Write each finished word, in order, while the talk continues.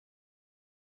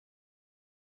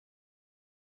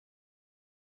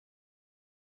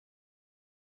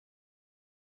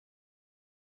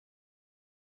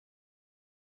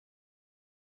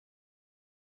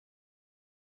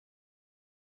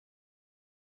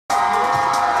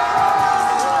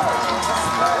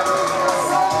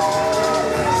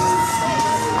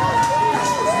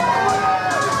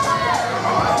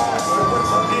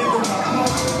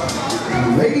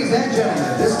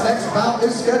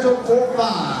scheduled for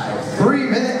 5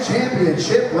 3-minute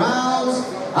championship rounds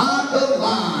on the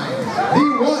line.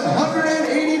 The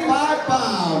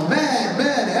 185-pound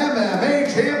Madmen MMA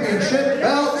Championship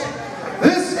belt.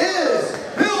 This is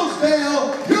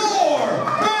Hillsdale, your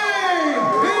main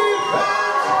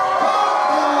event of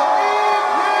the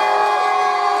evening.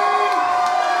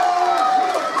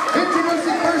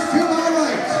 Introducing first to my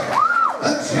right,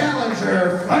 the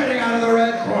challenger fighting out of the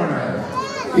red corner.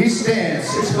 He stands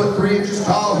 6'3"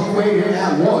 tall. He weighed in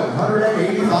at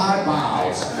 185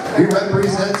 pounds. He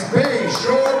represents Bay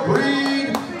Shore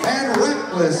Breed and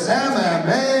Reckless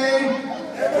MMA.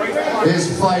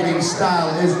 His fighting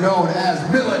style is known as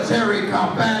military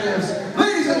combatives.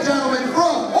 Ladies and gentlemen,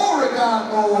 from Oregon,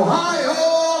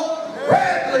 Ohio,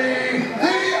 Bradley,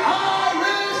 the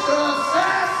Irish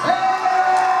Assassin,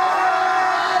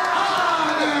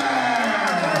 Auger.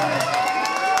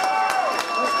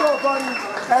 Let's go, buddy.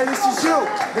 Hey, this is you.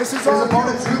 This is his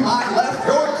opponent to my left,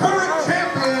 your current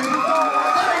champion.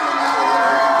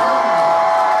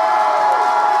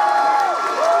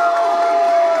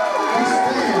 He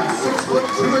stands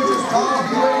 6'2" tall.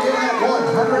 He weighed in at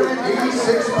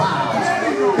 186 pounds.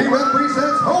 He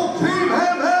represents Home Team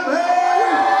MMA.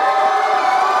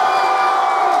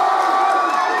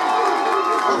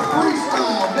 A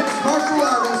freestyle mixed martial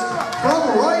artist from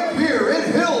right here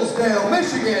in Hillsdale,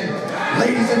 Michigan.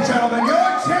 Ladies and gentlemen,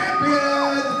 your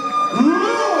champion,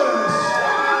 Lewis.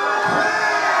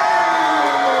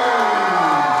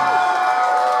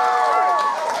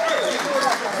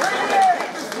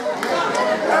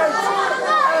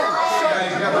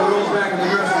 Guys, you got the rules back in the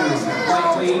dressing room. Fight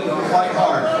clean, fight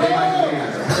hard, stay by command.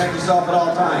 Protect yourself at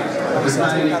all times. If there's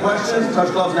not any questions,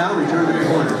 touch gloves now, return to your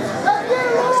corner.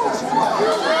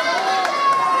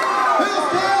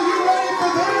 Hillsdale, you ready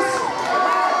for this?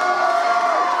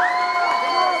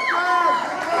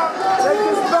 Take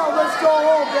this belt. Let's go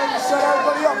home, baby. Shut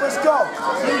everybody up. Let's go.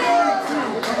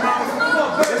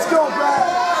 Let's go, Brad.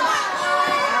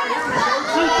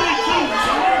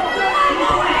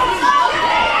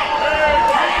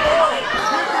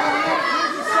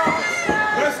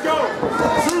 Let's go.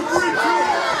 2, 3, 2.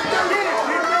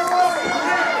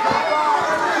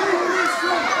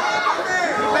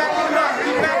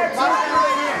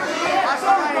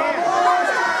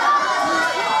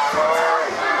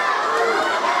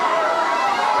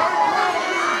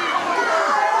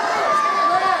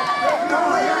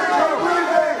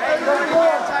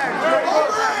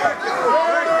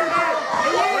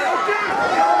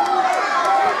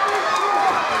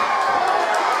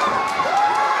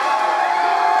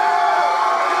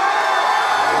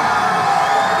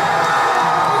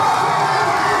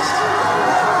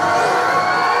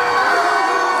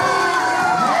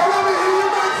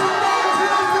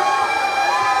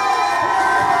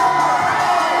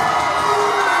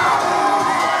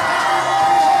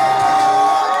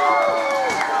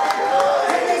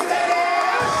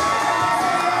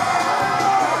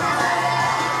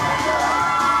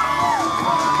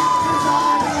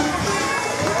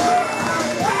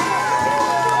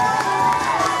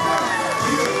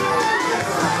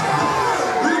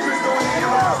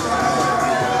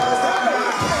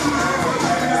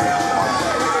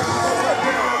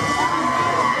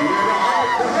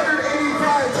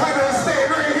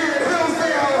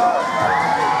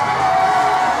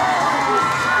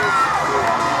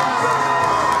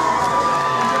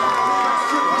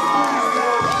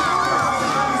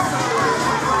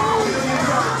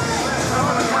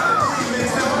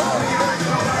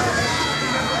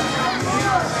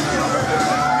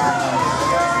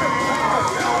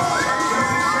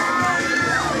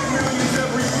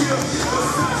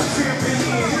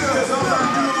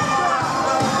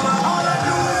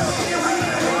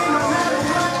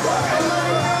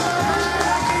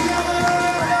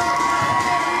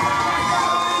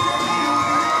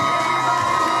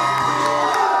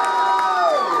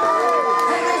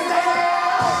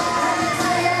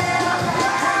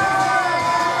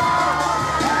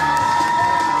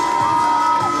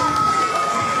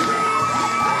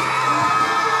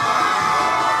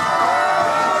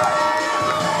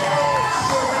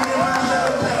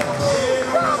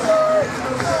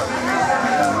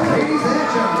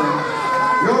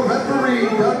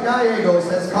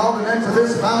 Has called an end to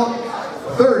this bout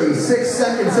 36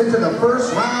 seconds into the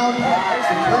first round,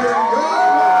 declaring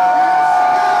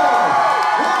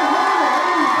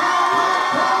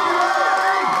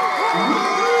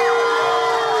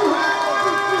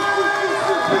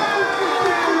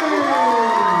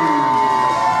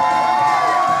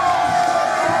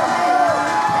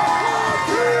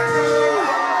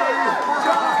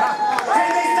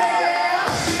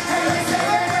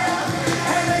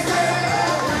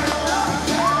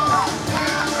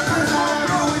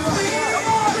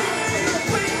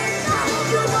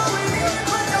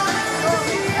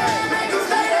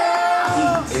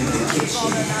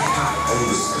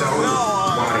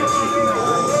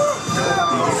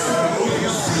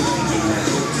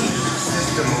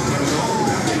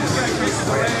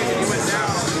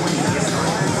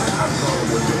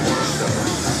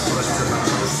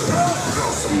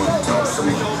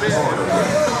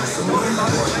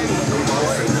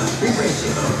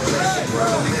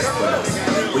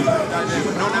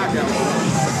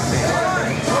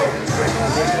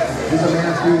is a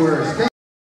man of few words.